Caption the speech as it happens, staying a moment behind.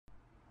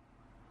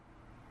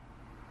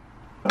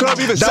Club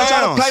even don't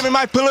try to play me,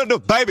 might pull up the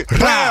baby.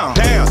 Damn,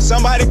 damn,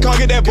 somebody come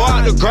get that boy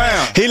out the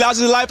ground. He lost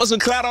his life for some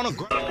clout on the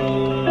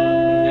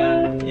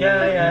ground.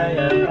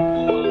 Yeah.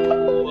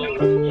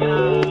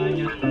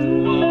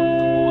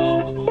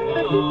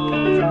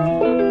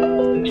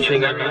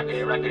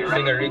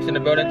 Singer Reeks in the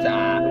building.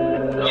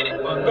 Get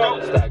it,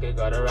 go. Stack it,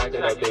 got a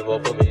racket up. They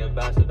vote for me,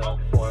 ambassador.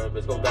 Foreign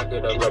bitch, go back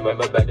it up.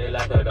 Remember back, they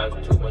laughed at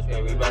us. Too much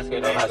pain, we mask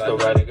it up. I still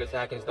got niggas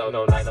hacking stuff.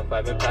 No 9 to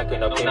 5 and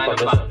packing up. Came from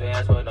the something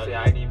ass when I say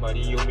I need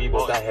money. You, me,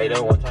 both. I hate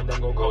it. One time,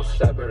 then go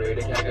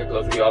separated. Can't get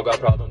close. We all got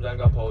problems and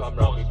got posts. Come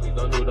round me, please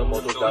don't do the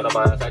most. Down on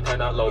my ass, I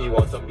cannot low. You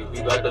want some beef?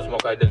 We got the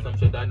smoke. I did some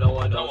shit that no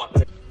one knows.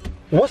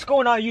 What's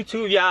going on,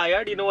 YouTube? Yeah, I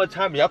already know what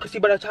time. Y'all can see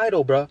by the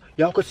title, bro.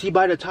 Y'all can see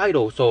by the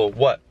title. So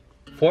what?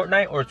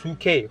 Fortnite or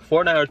 2K?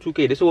 Fortnite or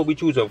 2K? This is what we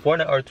choose on.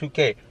 Fortnite or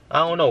 2K?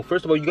 I don't know.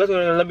 First of all, you guys are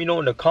gonna let me know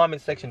in the comment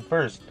section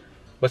first.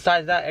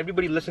 Besides that,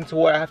 everybody listen to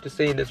what I have to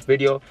say in this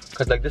video,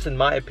 cause like this is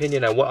my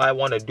opinion and what I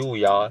want to do,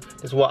 y'all.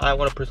 This is what I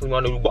personally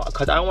want to do,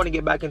 cause I want to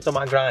get back into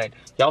my grind.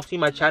 Y'all see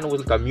my channel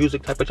was like a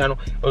music type of channel.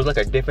 It was like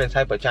a different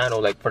type of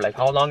channel, like for like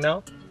how long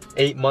now?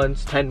 8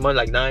 months, 10 months,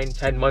 like 9,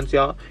 10 months,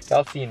 y'all.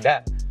 Y'all seen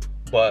that.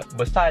 But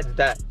besides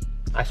that,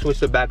 I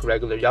switched it back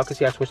regular. Y'all can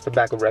see I switched it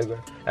back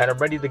regular. And I'm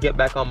ready to get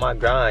back on my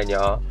grind,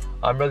 y'all.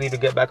 I'm ready to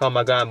get back on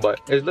my grind,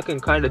 but it's looking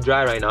kind of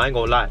dry right now. I ain't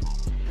gonna lie.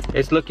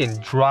 It's looking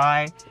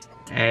dry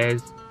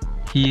as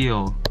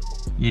hell.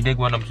 You dig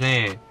what I'm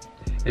saying?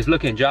 It's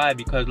looking dry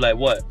because like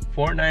what?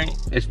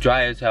 Fortnite, it's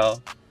dry as hell.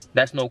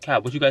 That's no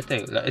cap. What you guys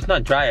think? It's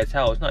not dry as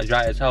hell. It's not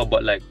dry as hell,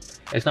 but like,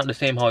 it's not the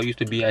same how it used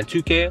to be. And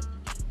 2K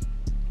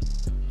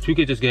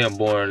just getting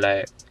boring.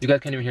 Like, you guys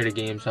can't even hear the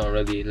game sound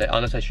really, like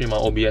unless I stream on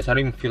OBS. I don't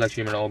even feel like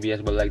streaming on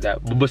OBS, but like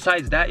that. But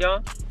besides that,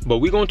 y'all, but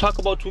we gonna talk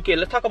about 2K.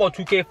 Let's talk about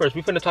 2K first.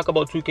 We finna talk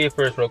about 2K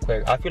first real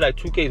quick. I feel like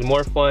 2K is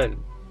more fun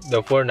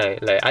than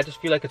Fortnite. Like, I just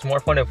feel like it's more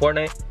fun than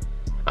Fortnite.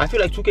 I feel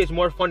like 2K is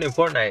more fun than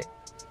Fortnite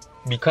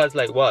because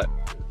like what?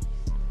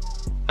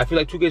 I feel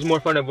like 2K is more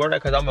fun than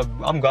Fortnite because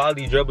I'm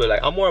godly dribbler.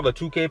 Like, I'm more of a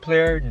 2K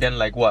player than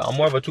like what? I'm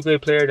more of a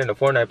 2K player than a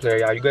Fortnite player,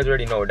 y'all. You guys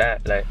already know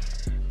that. Like,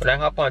 when I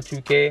hop on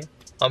 2K,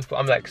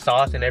 I'm like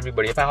saucing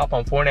everybody. If I hop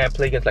on Fortnite and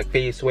play against like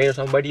FaZe Sway or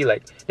somebody,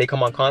 like they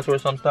come on console or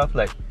some stuff,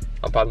 like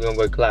I'm probably gonna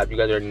go clap. You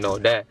guys already know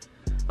that.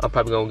 I'm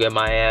probably gonna get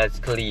my ass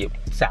clipped.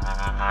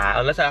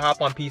 Unless I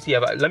hop on PC.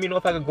 Let me know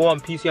if I could go on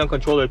PC on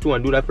controller too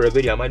and do that for a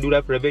video. I might do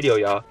that for a video,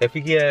 y'all. If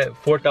we get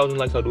 4,000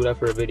 likes, I'll do that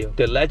for a video.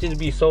 The legends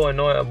be so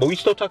annoying, but we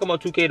still talking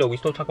about 2K though. We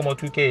still talking about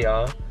 2K,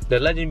 y'all. The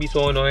legend be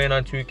so annoying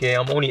on 2K.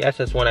 I'm only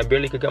SS1. I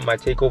barely could get my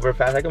takeover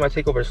fast. I get my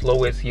takeover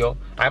slow as hell.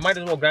 I might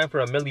as well grind for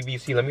a milli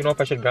VC. Let me know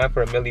if I should grind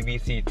for a milli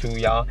VC too,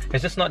 y'all.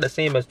 It's just not the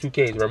same as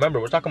 2K's. Remember,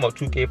 we're talking about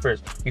 2K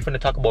first. We finna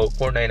talk about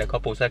Fortnite in a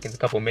couple seconds, a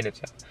couple minutes,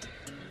 y'all.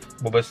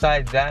 But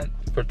besides that,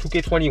 for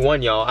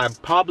 2K21, y'all, I'm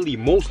probably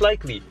most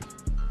likely,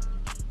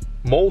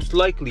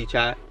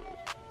 chat,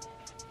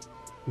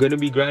 gonna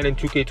be grinding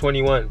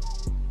 2K21.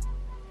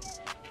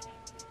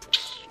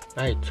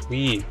 I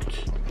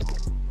tweaked.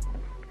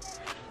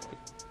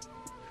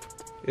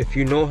 If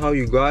you know how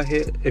you got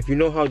here, if you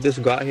know how this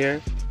got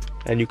here,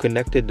 and you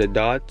connected the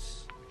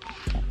dots,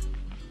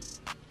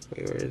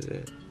 wait, where is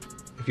it?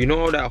 If you know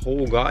how that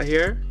hole got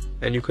here,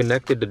 and you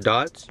connected the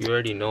dots, you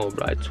already know,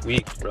 bro. I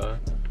tweaked, bro.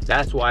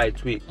 That's why I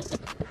tweaked.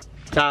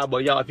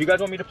 But y'all, if you guys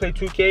want me to play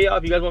 2K, y'all,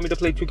 if you guys want me to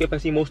play 2K, if I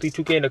see mostly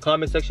 2K in the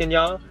comment section,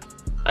 y'all,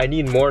 I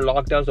need more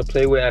lockdowns to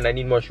play with, and I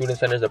need more shooting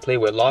centers to play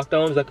with.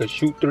 Lockdowns that could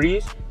shoot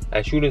threes,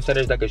 and shooting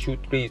centers that could shoot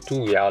threes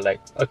too, y'all.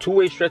 Like, a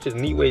two-way stretch is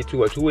neat way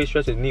too. A two-way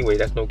stretch is neat way,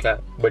 that's no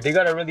cap. But they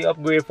gotta really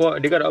upgrade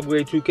they gotta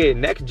upgrade 2K.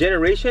 Next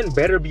generation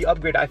better be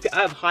upgraded. I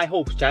have high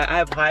hopes, chat. I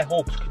have high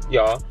hopes,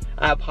 y'all.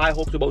 I have high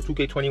hopes about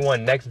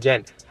 2K21 next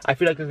gen. I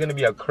feel like it's gonna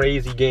be a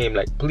crazy game.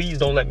 Like, please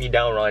don't let me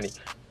down, Ronnie.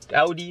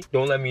 LD,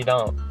 don't let me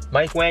down.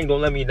 Mike Wang, don't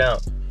let me down.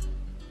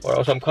 Or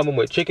else I'm coming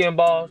with chicken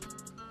balls,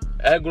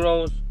 egg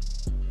rolls,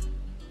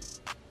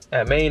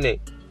 and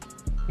mayonnaise.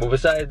 But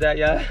besides that,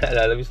 y'all,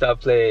 let me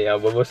stop playing, y'all.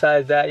 But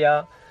besides that,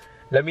 y'all,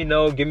 let me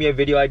know. Give me a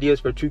video ideas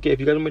for 2K.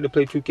 If you guys want me to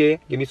play 2K,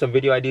 give me some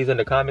video ideas in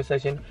the comment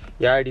section.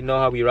 You already know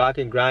how we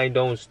rockin'. Grind,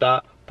 don't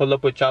stop. Pull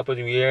up with choppers,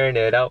 we airing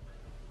it out.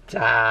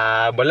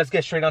 But let's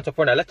get straight on to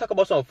Fortnite. Let's talk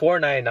about some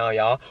Fortnite now,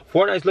 y'all.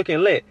 Fortnite's looking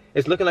lit.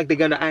 It's looking like they're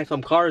gonna add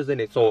some cars in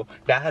it. So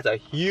that has a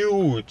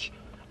huge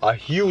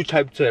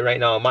hype to it right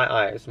now in my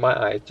eyes,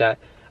 chat.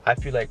 I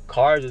feel like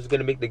cars is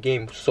gonna make the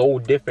game so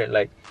different.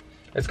 Like,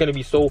 it's gonna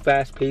be so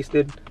fast paced,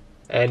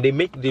 and they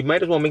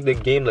might as well make the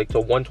game like to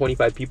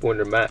 125 people in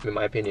their map, in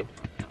my opinion,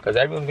 because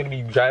everyone's gonna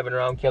be driving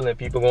around killing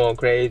people, going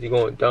crazy,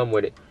 going dumb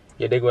with it.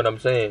 You dig what I'm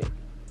saying?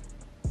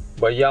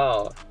 But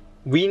y'all,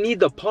 we need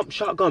the pump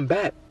shotgun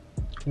back.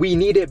 We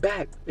need it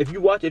back. If the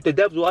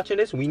devs watching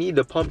this, we need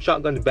the pump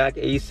shotgun back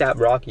ASAP,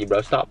 Rocky,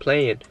 bro. Stop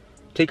playing.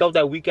 Take out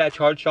that weak ass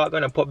charge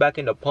shotgun and put back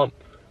in the pump.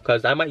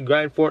 Cause I might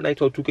grind Fortnite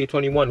till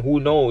 2K21. Who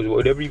knows?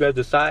 Whatever you guys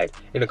decide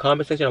in the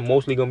comment section, I'm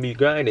mostly gonna be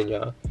grinding,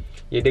 y'all.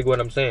 You dig what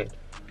I'm saying?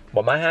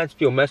 But my hands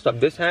feel messed up.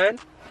 This hand,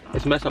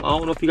 it's messed up. I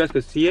don't know if you guys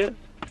can see it.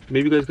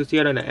 Maybe you guys can see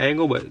it on the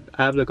angle, but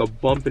I have like a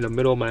bump in the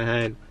middle of my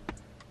hand.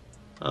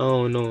 I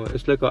don't know.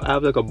 It's like I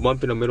have like a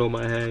bump in the middle of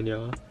my hand,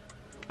 y'all.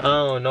 I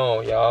don't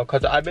know, y'all.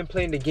 Cause I've been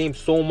playing the game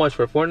so much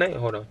for Fortnite.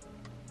 Hold on.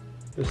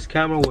 This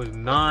camera was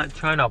not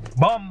trying to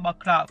bomba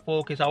clock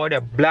focus. I wear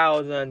that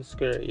blouse and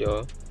skirt,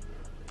 yo.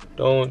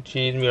 Don't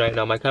cheese me right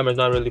now. My camera's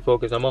not really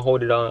focused. I'm gonna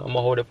hold it on. I'm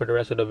gonna hold it for the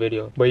rest of the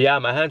video. But yeah,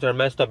 my hands are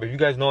messed up. If you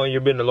guys know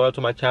you've been loyal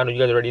to my channel, you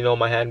guys already know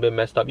my hand been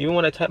messed up. Even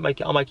when I type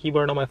on my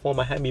keyboard on my phone,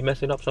 my hand be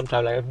messing up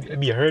sometimes. Like it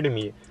be hurting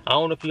me. I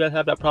don't know if you guys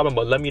have that problem,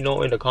 but let me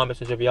know in the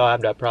comments if y'all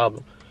have that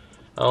problem.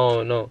 I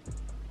don't know.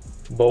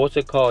 But what's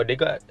it called?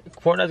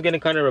 Fortnite's getting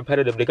kind of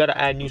repetitive. They gotta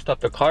add new stuff.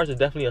 The cars is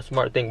definitely a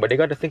smart thing, but they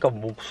gotta think of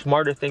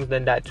smarter things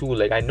than that too.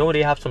 Like I know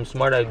they have some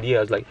smart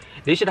ideas. Like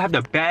they should have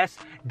the best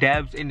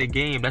devs in the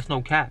game. That's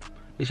no cap.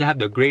 They should have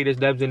the greatest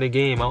devs in the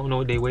game. I don't know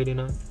what they waiting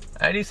on.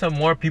 I need some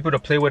more people to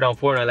play with on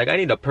Fortnite. Like I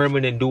need a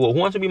permanent duo. Who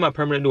wants to be my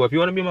permanent duo? If you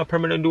want to be my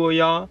permanent duo,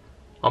 y'all,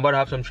 I'm about to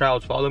have some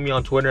trials. Follow me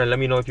on Twitter and let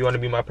me know if you want to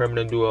be my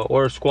permanent duo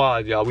or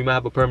squad, y'all. We might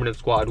have a permanent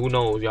squad. Who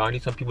knows, y'all? I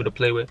need some people to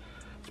play with.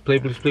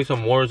 Let's play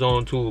some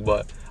Warzone too.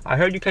 But I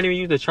heard you can't even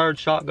use the charged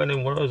shotgun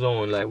in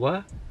Warzone. Like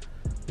what?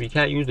 We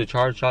can't use the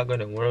charged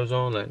shotgun in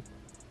Warzone. Like,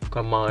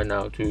 come on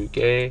now,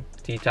 2K,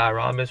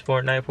 T-Tyramis,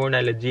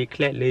 Fortnite legit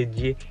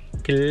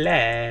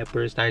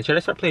clappers time. Should I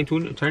start playing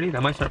tourneys? I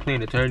might start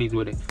playing the tourneys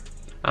with it.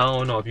 I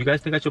don't know. If you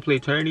guys think I should play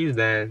tourneys,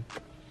 then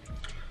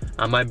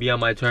I might be on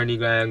my tourney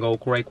guy and go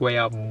correct way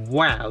up.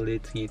 Wow,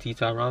 let's see.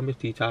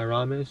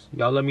 T-Tyramis.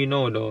 Y'all let me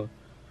know though.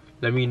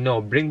 Let me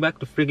know. Bring back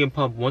the friggin'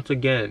 pump once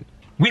again.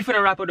 We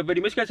finna wrap up the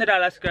video. Make sure you guys hit that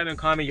like, subscribe, and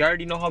comment. You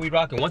already know how we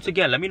rocking. Once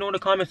again, let me know in the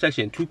comment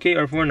section, 2K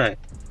or Fortnite.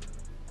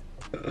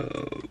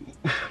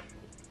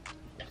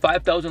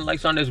 5,000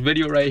 likes on this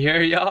video right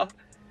here, y'all.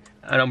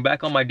 And I'm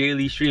back on my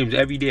daily streams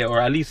every day, or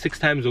at least 6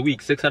 times a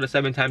week. 6 out of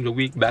 7 times a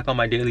week, back on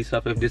my daily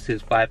stuff if this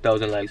is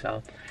 5,000 likes,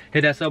 huh?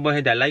 Hit that sub button,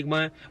 hit that like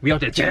button. We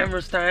out the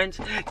jammer stands.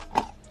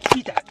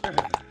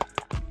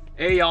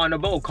 Hey y'all, on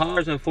about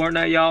cars in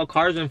Fortnite, y'all.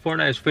 Cars in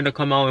Fortnite is finna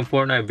come out in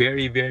Fortnite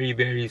very, very,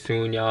 very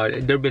soon, y'all.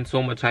 There's been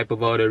so much hype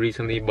about it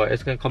recently, but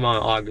it's gonna come out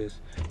in August.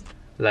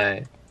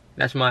 Like,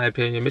 that's my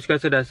opinion. Make sure you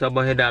guys hit that sub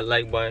button, hit that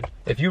like button.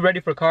 If you ready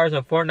for cars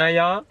in Fortnite,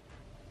 y'all,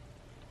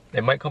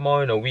 it might come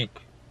out in a week.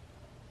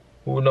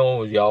 Who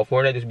knows, y'all?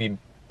 Fortnite just be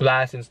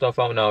blasting stuff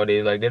out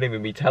nowadays. Like, they don't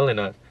even be telling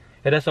us.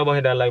 Hit that sub button,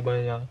 hit that like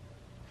button, y'all.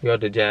 We got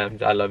the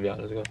jams. I love y'all.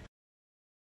 Let's go.